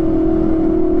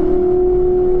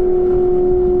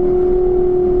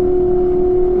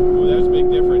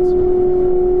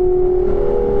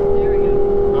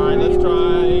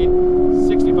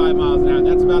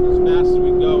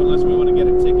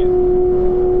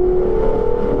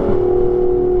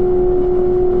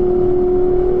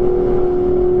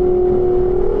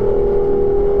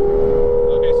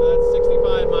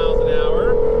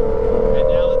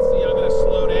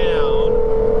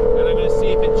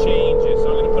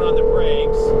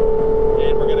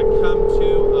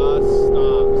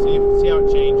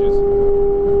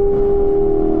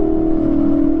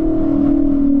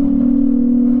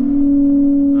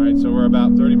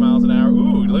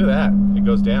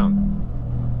 Down,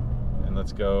 and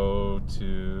let's go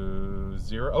to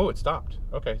 0. Oh, it stopped.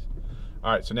 Okay.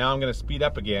 All right, so now I'm going to speed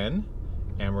up again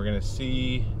and we're going to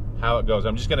see how it goes.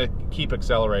 I'm just going to keep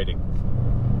accelerating.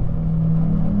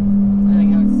 I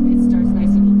like how it starts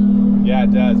nice and low. Yeah,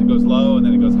 it does. It goes low and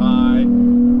then it goes high.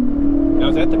 Now,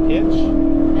 is that the pitch?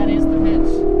 That is the pitch.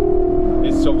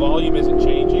 Is So volume isn't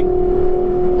changing?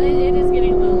 It is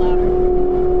getting a little louder.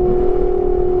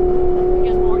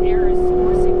 Because more air is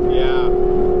forcing. Yeah.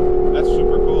 That's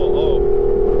super cool. Oh,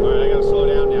 all right, I gotta slow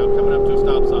down now. I'm coming up to a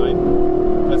stop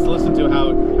sign. Let's listen to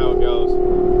how it goes.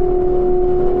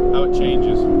 How it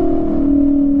changes.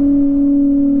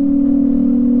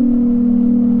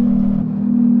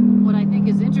 What I think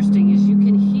is interesting is you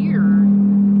can hear,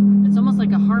 it's almost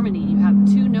like a harmony. You have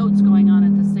two notes going on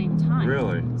at the same time.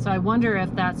 Really? So I wonder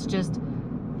if that's just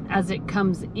as it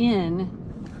comes in.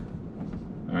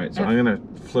 All right, so I'm gonna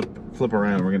flip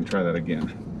around. We're gonna try that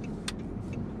again.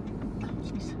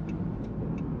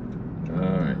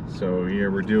 All right, so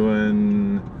here we're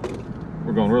going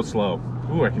real slow.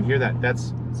 Ooh, I can hear that.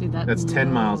 That's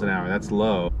 10 miles an hour. That's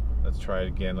low. Let's try it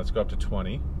again. Let's go up to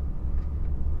 20.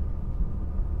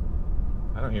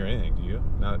 I don't hear anything, do you?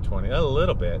 Not at 20. A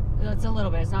little bit. It's a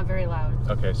little bit. It's not very loud.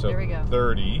 Okay, so there we go.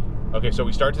 30. Okay, so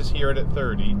we start to hear it at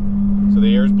 30. So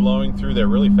the air's blowing through there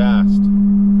really fast.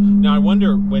 Now I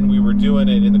wonder when we were doing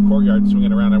it in the courtyard,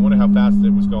 swinging around, I wonder how fast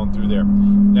it was going through there.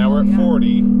 Now we're at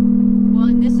 40. Well,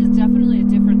 and this is definitely a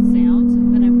different sound,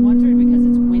 and I'm wondering because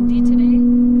it's windy today,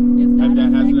 if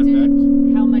that has an effect.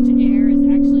 How much air is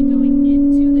actually going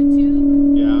into the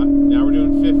tube. Yeah, now we're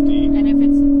doing 50. And if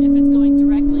it's going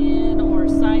directly in or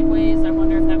sideways, I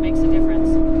wonder if that makes a difference.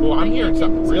 Oh, I'm hearing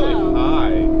something really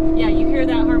high. Yeah, you hear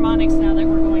that harmonics now that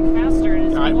we're going faster, and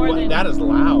it's more than that is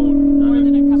loud. More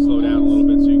than a couple. Slow down a little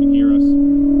bit so you can hear us.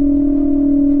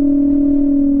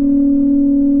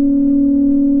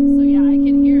 So yeah, I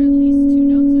can hear at least two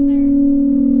notes in there.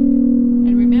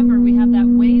 And remember, we have that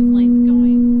wavelength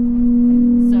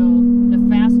going. So the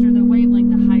faster the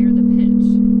wavelength, the higher the pitch.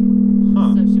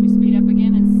 Huh. So should we speed up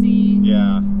again and see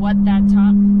what that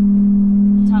top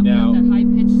now, note, that high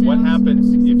pitch sound? What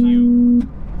happens if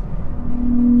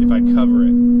I cover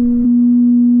it?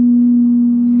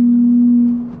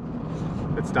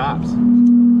 It stops.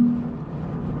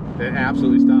 It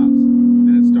absolutely stops.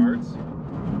 Then it starts.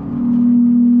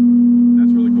 That's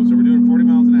really cool. So we're doing 40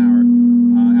 miles an hour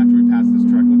after we pass this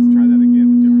truck. Let's try that again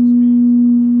with different speeds.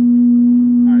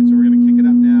 All right, so we're going to kick it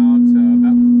up now to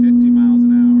about 50 miles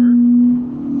an hour.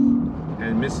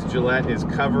 And Mrs. Gillette is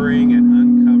covering and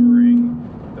uncovering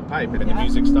the pipe, and the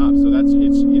music stops. So it's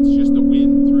just the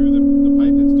wind through the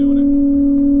pipe that's doing it.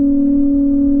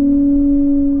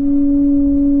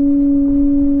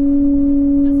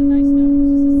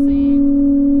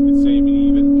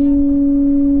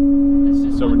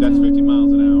 That's 50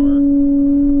 miles an hour. I'm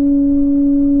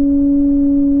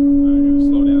going to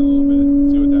slow down a little bit,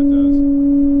 see what that does.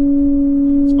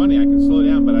 It's funny, I can slow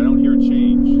down, but I don't hear it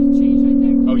change. It changed right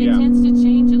there. Oh, yeah. It tends to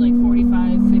change at like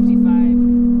 45,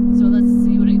 55. So let's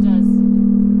see what it does.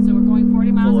 So we're going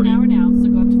 40 miles an hour now, so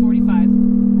go up to 45.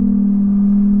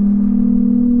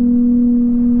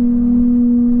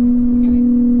 Okay.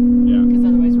 Yeah. Because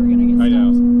otherwise we're going to get stopped. I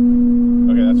know.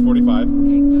 Okay, that's 45.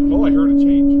 Okay, go. Oh, I heard a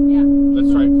change. Yeah. Let's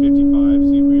try 55,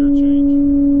 see if we hear a change.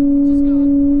 Just go.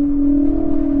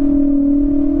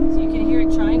 So you can hear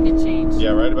it trying to change.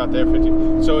 Yeah, right about there,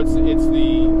 50. So it's the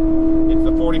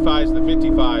 45s, the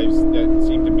 55s that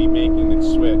seem to be making the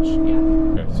switch.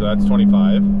 Yeah. Okay, so that's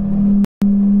 25.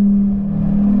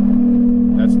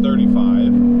 That's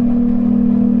 35.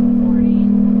 40. You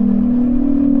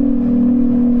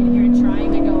can hear it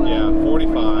trying to go up. Yeah,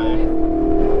 45.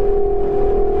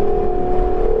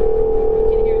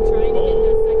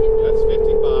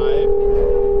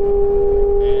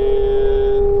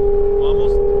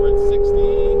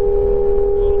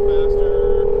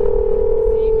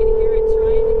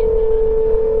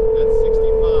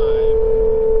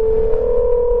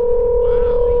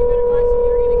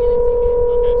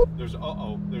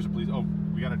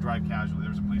 Drive casually.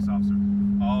 There's a police officer.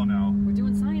 Oh no. We're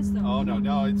doing science though. Oh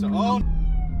no, it's Alright,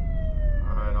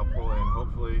 I'll pull in.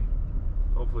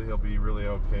 Hopefully he'll be really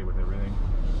okay with everything.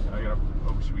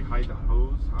 Should we hide the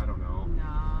hose? I don't know.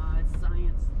 Nah, it's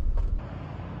science.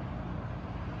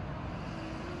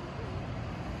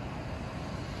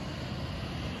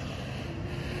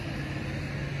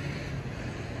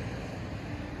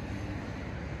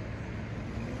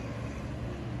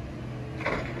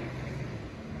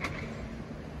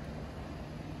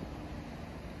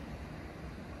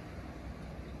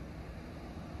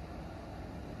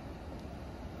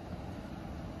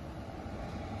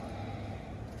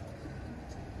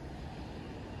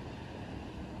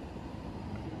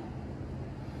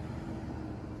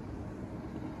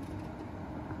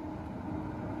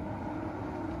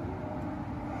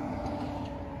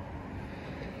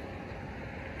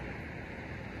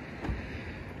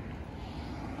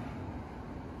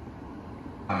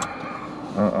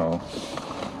 Uh-oh.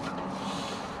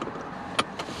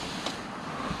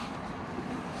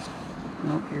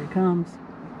 comes.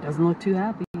 Doesn't look too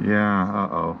happy. Yeah,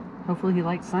 uh-oh. Hopefully he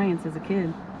liked science as a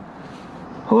kid.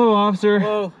 Hello, officer.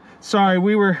 Hello. Sorry,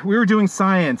 we were doing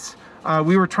science.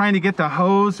 We were trying to get the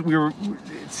hose. We were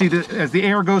as the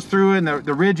air goes through and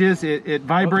the ridges, it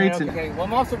vibrates. Okay. Well,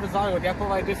 I'm also Rosario with the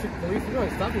Echo District Police. You're really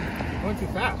stopping, going too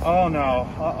fast. Oh no.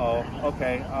 Uh-oh.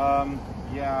 Okay.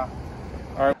 Yeah.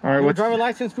 All right. Your What's driver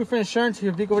license, proof of insurance,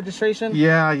 your vehicle registration.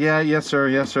 Yeah. Yes, sir.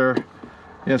 Yes, sir.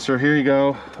 Here you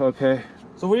go. Okay.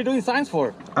 So what are you doing signs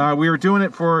for? We were doing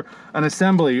it for an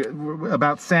assembly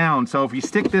about sound. So if you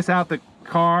stick this out the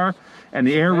car and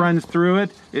the air runs through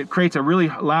it, it creates a really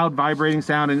loud vibrating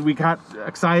sound, and we got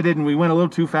excited and we went a little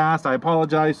too fast. I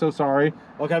apologize, so sorry.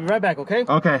 Okay, I'll be right back, okay?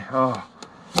 Okay. Oh.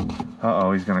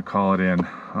 Uh-oh, he's gonna call it in.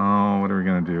 Oh, what are we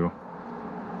gonna do?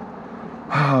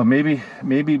 Oh,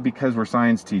 maybe because we're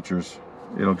science teachers,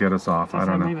 it'll get us off. I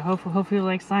don't know. Maybe hopefully he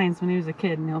liked science when he was a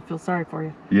kid, and he'll feel sorry for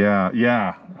you.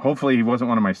 Yeah. Hopefully he wasn't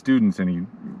one of my students, and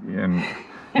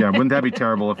yeah, wouldn't that be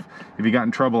terrible if he got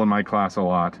in trouble in my class a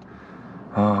lot?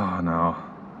 Oh no.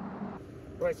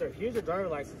 Right, sir, here's your driver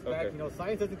license back. Okay. You know,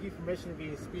 science doesn't give you permission to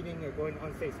be speeding or going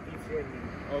unsafe speeds here in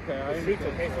Okay, the streets,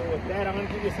 okay? So with that, I'm going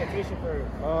to give you a citation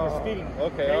for speeding.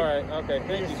 Okay, all right. Okay, thank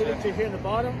Your you, sir. signature here in the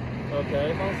bottom.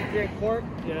 Okay. If I was here in court.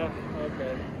 Yeah.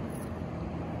 Okay.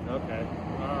 Okay.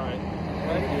 All right.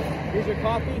 Thank you. Here's your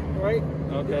copy, all right?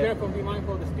 Okay. Be careful and be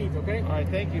mindful of the speeds, okay? All right.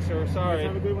 Thank you, sir. Sorry.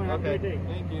 Have a good one. Have Okay. a great day.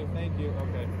 Thank you. Thank you.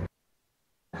 Okay.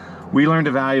 We learned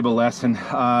a valuable lesson.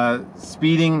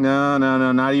 Speeding, no,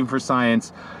 not even for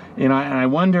science. And I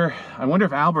wonder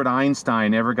if Albert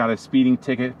Einstein ever got a speeding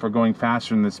ticket for going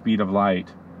faster than the speed of light.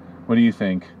 What do you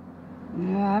think?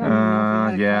 Yeah, I don't know.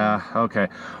 If he had a car. Yeah, okay.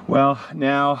 Well,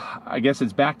 now I guess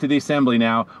it's back to the assembly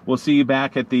now. We'll see you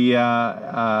back at the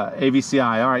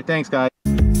AVCI. All right, thanks, guys.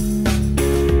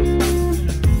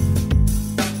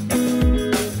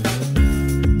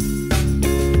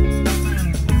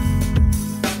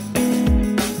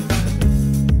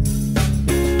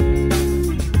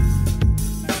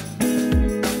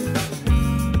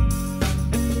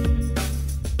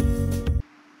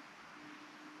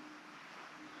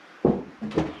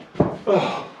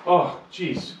 Oh,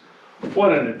 geez,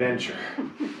 what an adventure.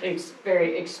 It's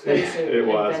very expensive. It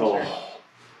was.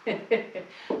 adventure.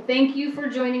 Thank you for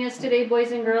joining us today,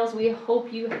 boys and girls. We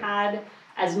hope you had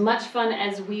as much fun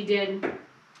as we did,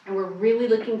 and we're really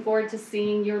looking forward to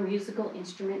seeing your musical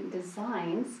instrument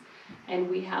designs. And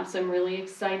we have some really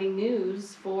exciting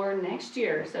news for next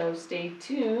year, so stay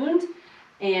tuned,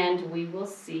 and we will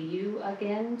see you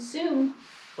again soon.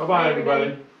 Bye-bye,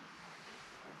 everybody.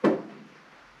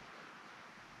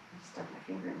 Stuck my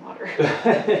finger in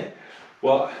water.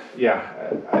 Well,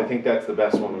 yeah, I think that's the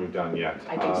best one we've done yet.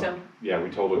 I think so. Yeah, we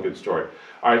told a good story.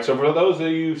 All right, so for those of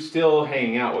you still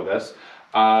hanging out with us,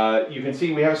 you can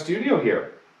see we have a studio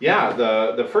here. Yeah,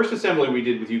 the first assembly we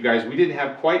did with you guys, we didn't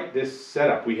have quite this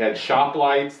setup. We had shop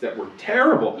lights that were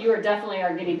terrible. You are definitely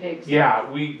our guinea pigs. Yeah,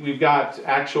 we've got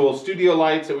actual studio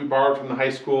lights that we borrowed from the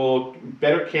high school,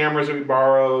 better cameras that we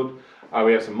borrowed.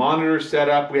 We have some monitors set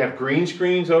up. We have green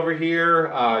screens over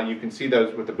here. You can see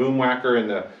those with the boom whacker and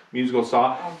the musical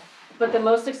saw. But the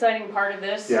most exciting part of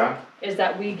this Yeah. is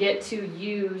that we get to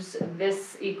use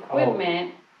this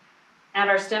equipment at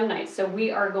our STEM nights. So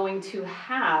we are going to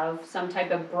have some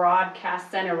type of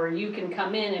broadcast center where you can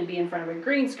come in and be in front of a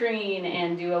green screen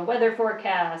and do a weather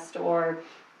forecast or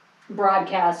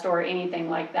broadcast or anything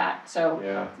like that. So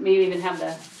Yeah. maybe even have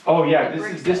the Oh yeah, the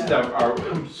this is brick our,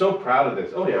 I'm so proud of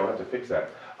this. Oh yeah, we'll have to fix that.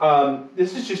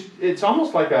 This is just, it's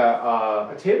almost like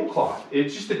a tablecloth.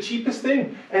 It's just the cheapest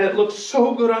thing, and it looks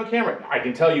so good on camera. I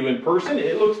can tell you in person,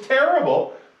 it looks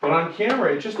terrible, but on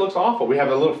camera, it just looks awful. We have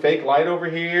a little fake light over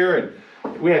here,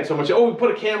 and we had so much, we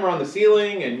put a camera on the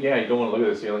ceiling, and yeah, you don't want to look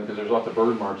at the ceiling because there's lots of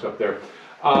bird marks up there.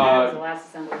 that was the last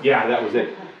assembly. Yeah, that was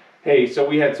it. Hey, so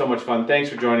we had so much fun. Thanks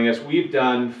for joining us. We've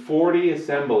done 40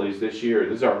 assemblies this year.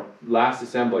 This is our last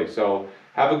assembly. So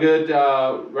have a good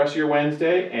rest of your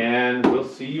Wednesday, and we'll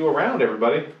see you around,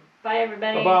 everybody. Bye,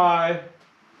 everybody. Bye-bye.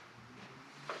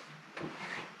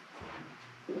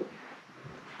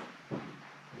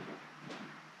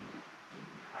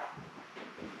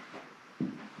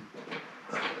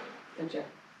 Good job.